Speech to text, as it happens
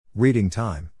Reading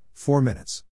time, 4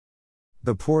 minutes.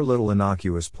 The poor little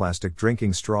innocuous plastic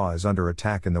drinking straw is under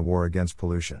attack in the war against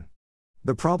pollution.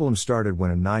 The problem started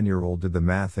when a 9-year-old did the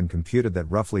math and computed that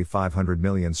roughly 500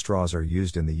 million straws are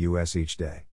used in the US each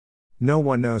day. No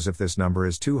one knows if this number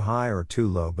is too high or too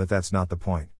low, but that's not the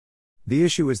point. The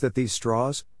issue is that these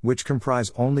straws, which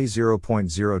comprise only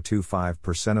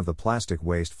 0.025% of the plastic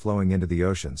waste flowing into the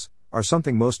oceans, are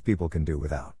something most people can do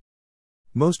without.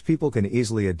 Most people can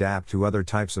easily adapt to other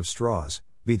types of straws,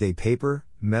 be they paper,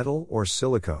 metal, or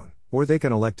silicone, or they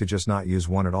can elect to just not use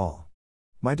one at all.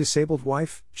 My disabled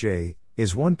wife, Jay,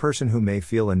 is one person who may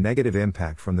feel a negative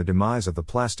impact from the demise of the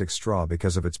plastic straw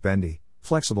because of its bendy,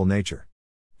 flexible nature.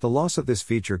 The loss of this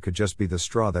feature could just be the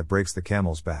straw that breaks the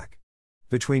camel's back.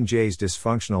 Between Jay's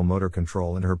dysfunctional motor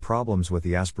control and her problems with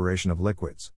the aspiration of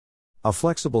liquids, a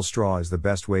flexible straw is the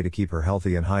best way to keep her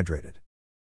healthy and hydrated.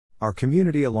 Our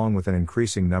community, along with an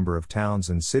increasing number of towns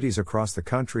and cities across the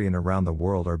country and around the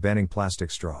world, are banning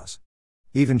plastic straws.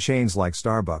 Even chains like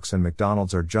Starbucks and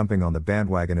McDonald's are jumping on the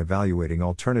bandwagon, evaluating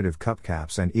alternative cup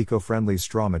caps and eco-friendly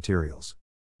straw materials.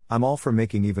 I'm all for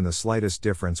making even the slightest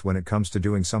difference when it comes to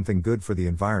doing something good for the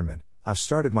environment. I've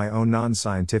started my own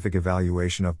non-scientific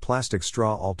evaluation of plastic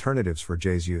straw alternatives for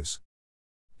Jay's use.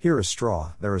 Here a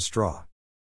straw, there a straw.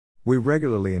 We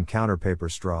regularly encounter paper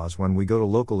straws when we go to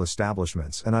local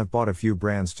establishments, and I've bought a few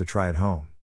brands to try at home.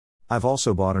 I've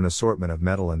also bought an assortment of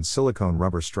metal and silicone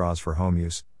rubber straws for home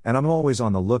use, and I'm always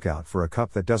on the lookout for a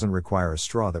cup that doesn't require a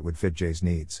straw that would fit Jay's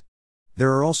needs.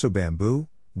 There are also bamboo,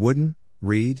 wooden,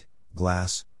 reed,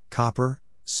 glass, copper,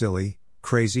 silly,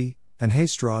 crazy, and hay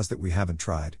straws that we haven't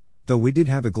tried, though we did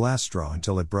have a glass straw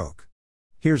until it broke.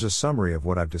 Here's a summary of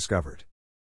what I've discovered.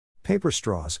 Paper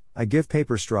straws. I give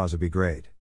paper straws a B grade.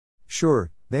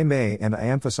 Sure, they may, and I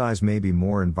emphasize may, be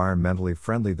more environmentally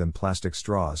friendly than plastic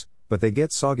straws, but they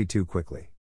get soggy too quickly.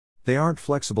 They aren't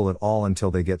flexible at all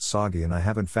until they get soggy, and I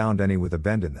haven't found any with a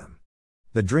bend in them.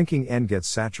 The drinking end gets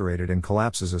saturated and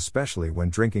collapses, especially when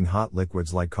drinking hot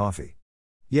liquids like coffee.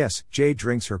 Yes, Jay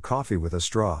drinks her coffee with a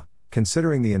straw.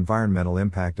 Considering the environmental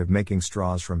impact of making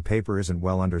straws from paper isn't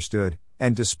well understood,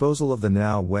 and disposal of the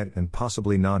now wet and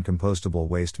possibly non-compostable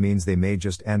waste means they may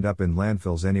just end up in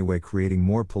landfills anyway, creating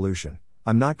more pollution.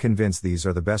 I'm not convinced these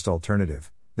are the best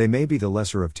alternative. They may be the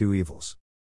lesser of two evils.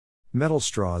 Metal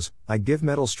straws. I give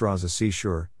metal straws a C.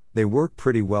 Sure, they work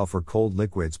pretty well for cold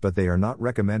liquids, but they are not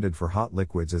recommended for hot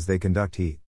liquids as they conduct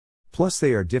heat. Plus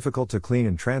they are difficult to clean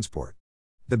and transport.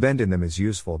 The bend in them is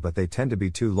useful, but they tend to be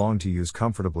too long to use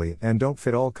comfortably and don't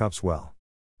fit all cups well.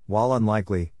 While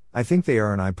unlikely, I think they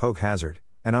are an eye poke hazard,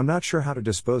 and I'm not sure how to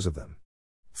dispose of them.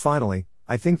 Finally,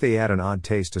 I think they add an odd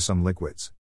taste to some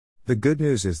liquids. The good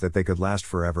news is that they could last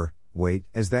forever. Wait,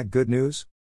 is that good news?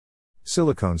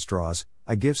 Silicone straws.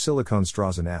 I give silicone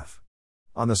straws an F.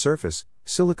 On the surface,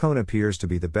 silicone appears to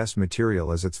be the best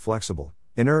material as it's flexible,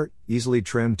 inert, easily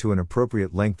trimmed to an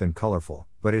appropriate length and colorful,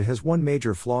 but it has one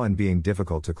major flaw in being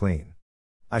difficult to clean.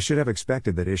 I should have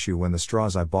expected that issue when the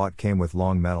straws I bought came with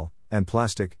long metal and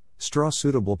plastic,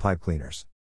 straw-suitable pipe cleaners.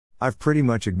 I've pretty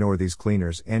much ignored these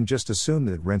cleaners and just assumed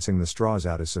that rinsing the straws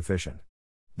out is sufficient.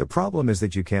 The problem is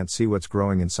that you can't see what's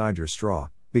growing inside your straw,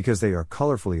 because they are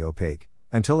colorfully opaque,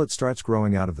 until it starts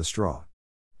growing out of the straw.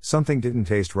 Something didn't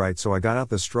taste right, so I got out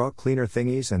the straw cleaner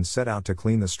thingies and set out to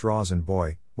clean the straws, and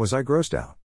boy, was I grossed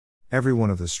out. Every one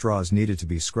of the straws needed to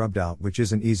be scrubbed out, which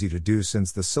isn't easy to do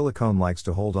since the silicone likes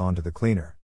to hold on to the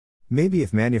cleaner. Maybe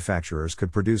if manufacturers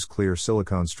could produce clear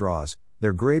silicone straws,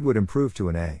 their grade would improve to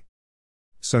an A.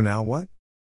 So now what?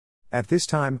 At this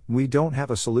time, we don't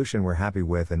have a solution we're happy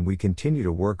with, and we continue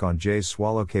to work on Jay's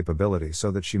swallow capability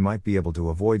so that she might be able to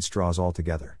avoid straws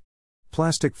altogether.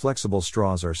 Plastic flexible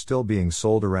straws are still being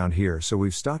sold around here, so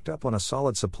we've stocked up on a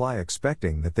solid supply,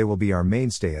 expecting that they will be our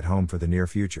mainstay at home for the near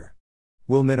future.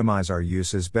 We'll minimize our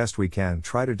use as best we can,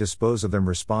 try to dispose of them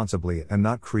responsibly and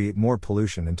not create more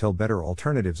pollution until better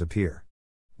alternatives appear.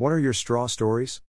 What are your straw stories?